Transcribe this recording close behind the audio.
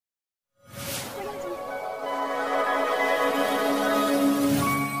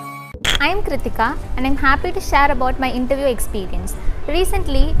I am Kritika and I am happy to share about my interview experience.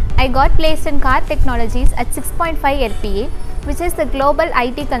 Recently, I got placed in Kaar Technologies at 6.5 LPA, which is the global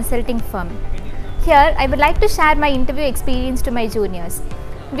IT consulting firm. Here, I would like to share my interview experience to my juniors.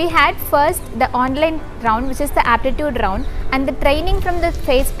 We had first the online round, which is the aptitude round, and the training from the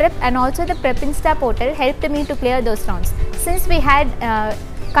face prep and also the Prep Insta portal helped me to clear those rounds, since we had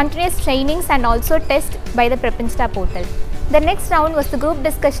continuous trainings and also tests by the Prep Insta portal. The next round was the group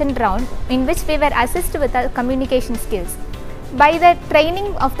discussion round, in which we were assessed with our communication skills. By the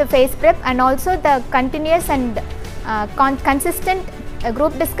training of the face prep and also the continuous and consistent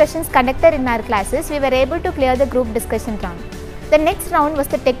group discussions conducted in our classes, we were able to clear the group discussion round. The next round was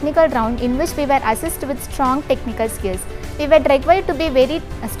the technical round, in which we were assessed with strong technical skills. We were required to be very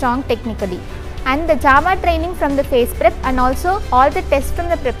strong technically. And the Java training from the face prep and also all the tests from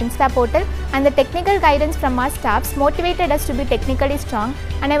the Prep Insta portal and the technical guidance from our staffs motivated us to be technically strong,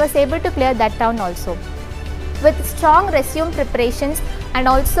 and I was able to clear that round also. With strong resume preparations and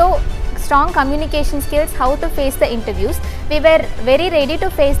also strong communication skills, how to face the interviews, we were very ready to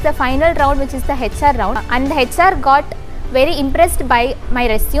face the final round, which is the HR round, and the HR got very impressed by my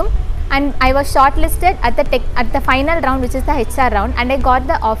resume, and I was shortlisted at the final round, which is the HR round, and I got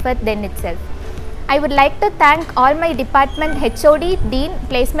the offer then itself. I would like to thank all my department HOD, Dean,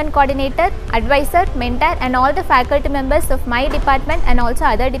 Placement Coordinator, Advisor, Mentor and all the faculty members of my department and also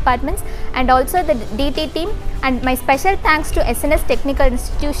other departments, and also the DT team, and my special thanks to SNS Technical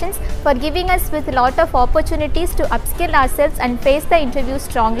Institutions for giving us with a lot of opportunities to upskill ourselves and face the interview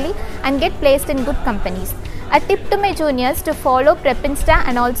strongly and get placed in good companies. A tip to my juniors to follow Prep Insta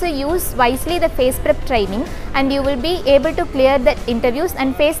and also use wisely the face prep training, and you will be able to clear the interviews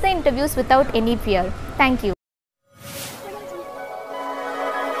and face the interviews without any fear. Thank you.